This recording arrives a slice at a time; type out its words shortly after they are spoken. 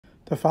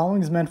The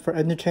following is meant for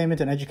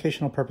entertainment and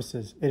educational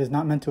purposes. It is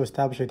not meant to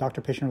establish a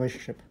doctor-patient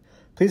relationship.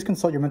 Please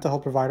consult your mental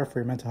health provider for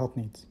your mental health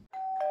needs.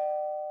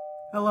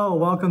 Hello,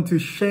 welcome to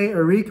Chez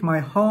Eric, my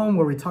home,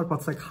 where we talk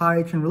about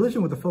psychiatry and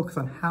religion with a focus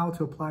on how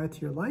to apply it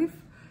to your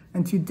life.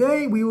 And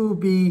today we will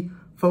be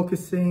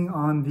focusing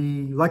on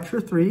the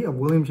Lecture 3 of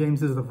William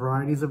James's The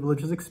Varieties of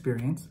Religious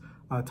Experience,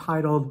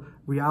 titled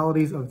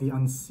Realities of the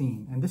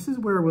Unseen. And this is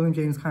where William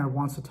James kind of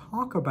wants to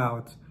talk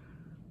about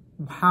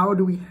how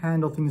do we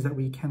handle things that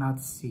we cannot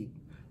see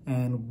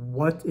and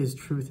what is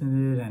truth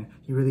in it, and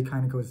he really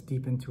kind of goes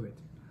deep into it.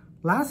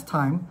 Last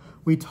time,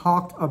 we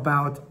talked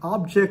about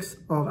objects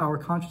of our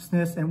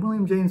consciousness, and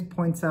William James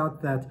points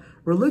out that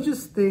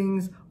religious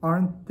things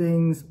aren't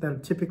things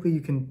that typically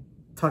you can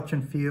touch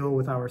and feel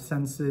with our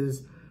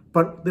senses,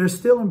 but they're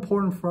still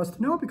important for us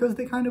to know because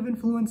they kind of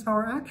influence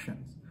our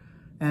actions.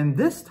 And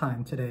this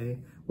time today,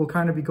 we'll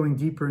kind of be going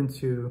deeper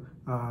into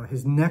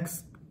his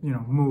next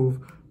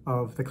move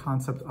of the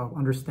concept of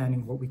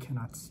understanding what we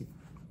cannot see.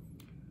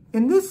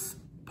 In this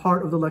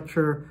part of the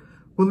lecture,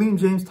 William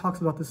James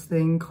talks about this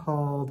thing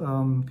called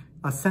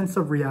a sense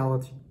of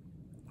reality.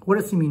 What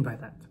does he mean by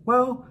that?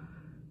 Well,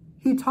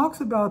 he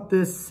talks about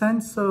this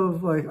sense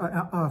of like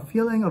a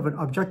feeling of an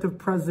objective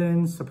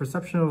presence, a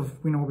perception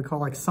of, what we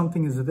call like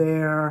something is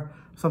there,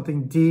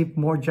 something deep,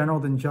 more general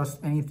than just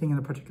anything in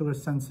the particular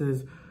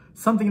senses,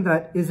 something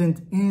that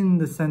isn't in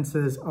the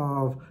senses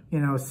of,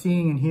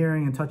 seeing and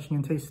hearing and touching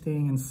and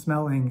tasting and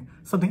smelling,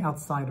 something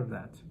outside of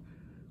that.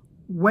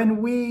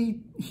 When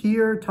we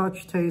hear,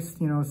 touch, taste,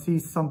 see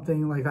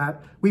something like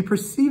that, we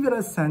perceive it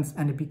as sense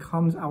and it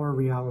becomes our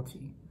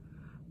reality.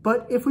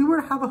 But if we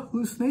were to have a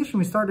hallucination,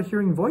 we started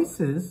hearing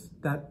voices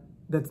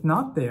that's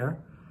not there,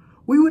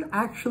 we would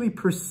actually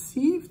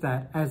perceive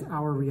that as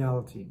our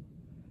reality.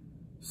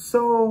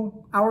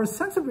 So our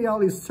sense of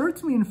reality is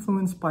certainly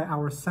influenced by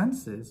our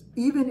senses,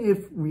 even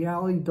if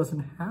reality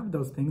doesn't have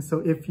those things. So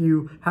if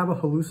you have a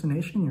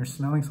hallucination, you're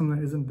smelling something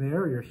that isn't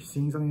there, or you're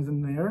seeing something that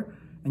isn't there,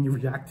 and you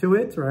react to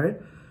it, right?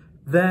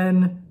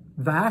 Then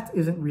that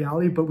isn't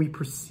reality, but we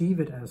perceive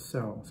it as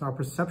so. So our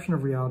perception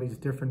of reality is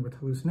different with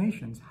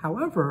hallucinations.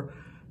 However,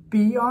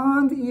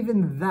 beyond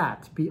even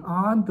that,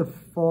 beyond the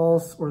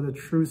false or the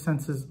true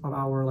senses of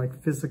our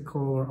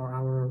physical or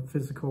our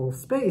physical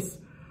space,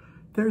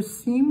 there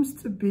seems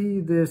to be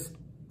this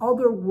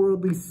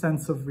otherworldly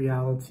sense of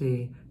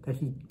reality that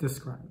he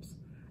describes.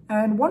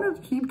 And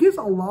he gives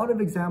a lot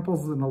of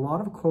examples and a lot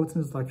of quotes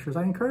in his lectures.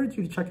 I encourage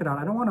you to check it out.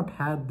 I don't want to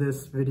pad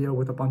this video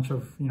with a bunch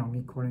of,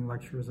 me quoting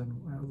lectures and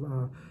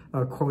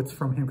quotes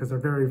from him because they're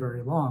very,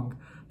 very long.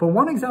 But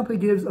one example he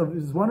gives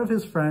is one of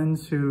his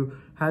friends who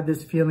had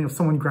this feeling of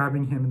someone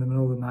grabbing him in the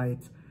middle of the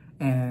night.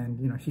 And,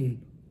 he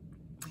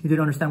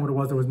didn't understand what it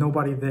was. There was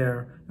nobody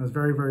there. It was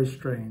very, very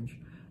strange.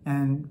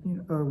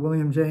 And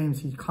William James,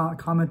 he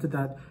commented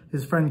that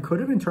his friend could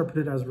have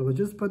interpreted it as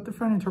religious, but the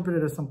friend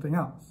interpreted it as something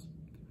else.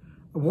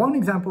 One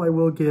example I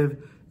will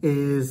give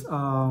is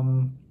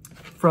from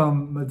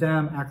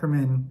Madame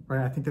Ackerman,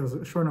 right? I think there was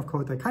a short enough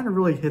quote that kind of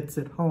really hits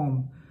it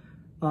home.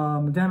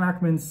 Madame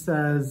Ackerman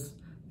says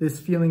this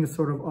feeling is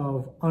sort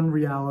of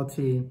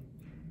unreality.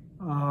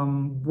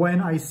 When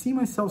I see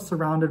myself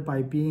surrounded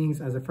by beings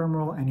as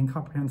ephemeral and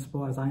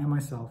incomprehensible as I am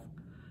myself,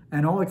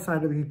 and all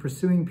excitedly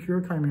pursuing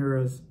pure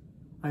chimeras,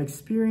 I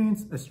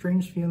experience a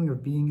strange feeling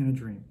of being in a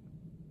dream.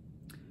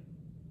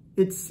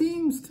 It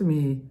seems to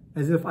me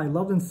as if I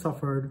loved and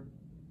suffered,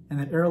 and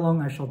that ere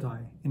long I shall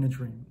die in a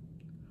dream.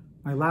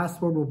 My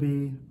last word will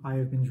be, I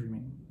have been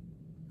dreaming.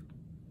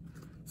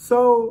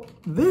 So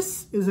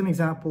this is an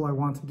example I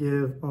want to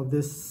give of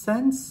this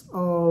sense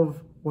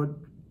of what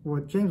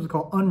James would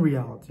call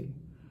unreality.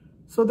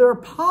 So there are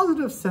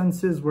positive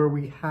senses where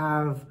we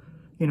have,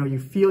 you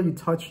feel, you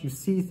touch, you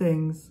see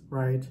things,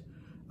 right?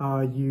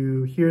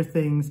 You hear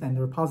things, and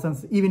there are positive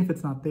senses, even if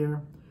it's not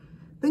there.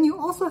 Then you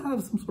also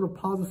have some sort of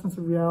positive sense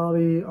of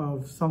reality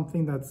of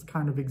something that's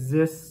kind of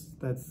exists,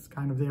 that's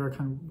kind of there,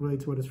 kind of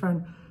related to what is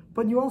friend.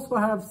 But you also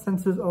have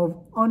senses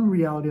of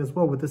unreality as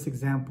well with this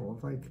example,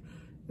 like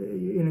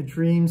in a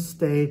dream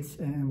state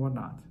and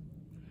whatnot.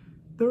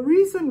 The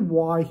reason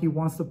why he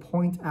wants to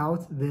point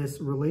out this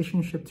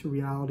relationship to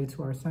reality,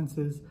 to our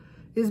senses,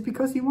 is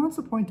because he wants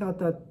to point out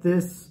that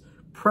this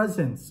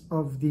presence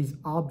of these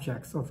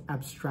objects, of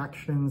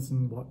abstractions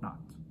and whatnot,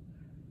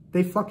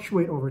 they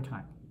fluctuate over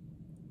time.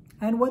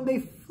 And when they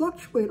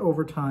fluctuate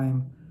over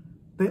time,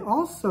 they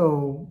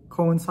also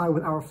coincide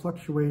with our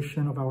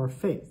fluctuation of our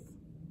faith,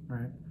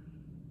 right?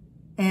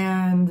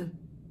 And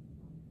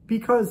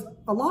because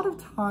a lot of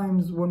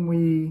times when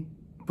we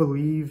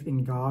believe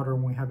in God or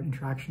when we have an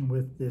interaction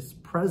with this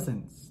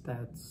presence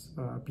that's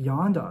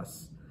beyond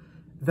us,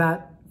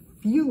 that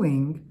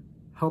feeling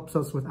helps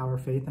us with our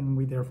faith and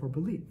we therefore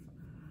believe.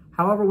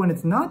 However, when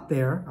it's not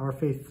there, our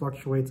faith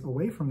fluctuates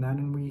away from that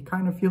and we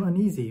kind of feel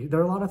uneasy. There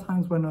are a lot of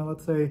times when,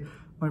 let's say,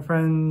 my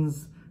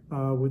friends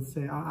would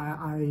say,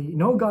 I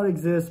know God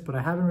exists, but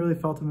I haven't really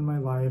felt him in my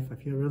life. I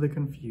feel really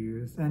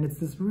confused. And it's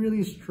this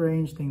really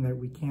strange thing that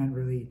we can't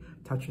really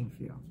touch and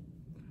feel.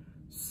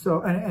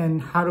 So, and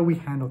how do we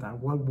handle that?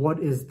 What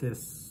is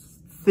this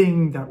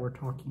thing that we're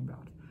talking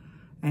about.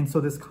 And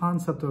so this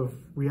concept of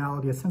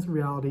reality, a sense of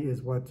reality,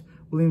 is what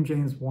William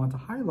James wanted to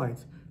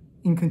highlight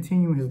in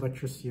continuing his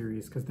lecture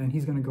series, because then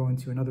he's going to go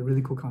into another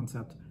really cool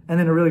concept, and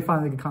then a really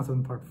finally good concept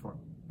in part 4.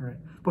 All right.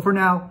 But for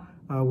now,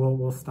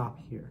 we'll stop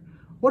here.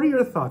 What are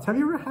your thoughts? Have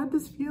you ever had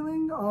this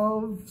feeling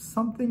of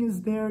something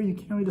is there, you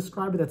can't really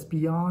describe it, that's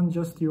beyond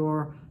just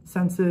your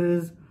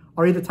senses?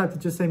 Are you the type to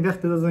just say, it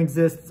doesn't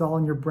exist, it's all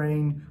in your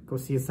brain, go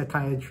see a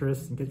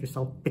psychiatrist and get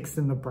yourself fixed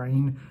in the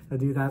brain to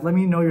do that? Let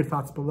me know your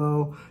thoughts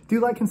below. Do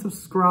like and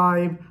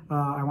subscribe.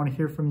 I want to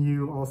hear from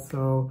you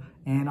also,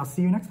 and I'll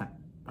see you next time.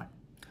 Bye.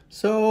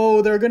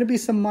 So there are going to be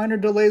some minor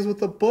delays with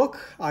the book.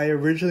 I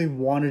originally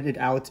wanted it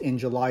out in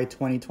July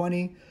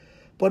 2020,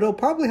 but it'll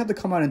probably have to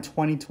come out in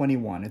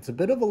 2021. It's a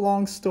bit of a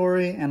long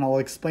story, and I'll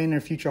explain in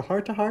a future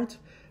heart-to-heart.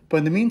 But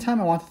in the meantime,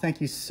 I want to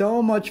thank you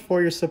so much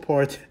for your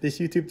support. This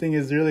YouTube thing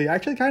is really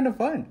actually kind of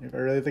fun, if I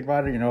really think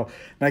about it,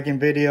 making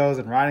videos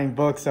and writing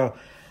books. So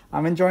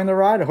I'm enjoying the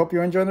ride. I hope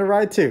you're enjoying the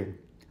ride too.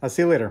 I'll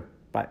see you later.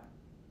 Bye.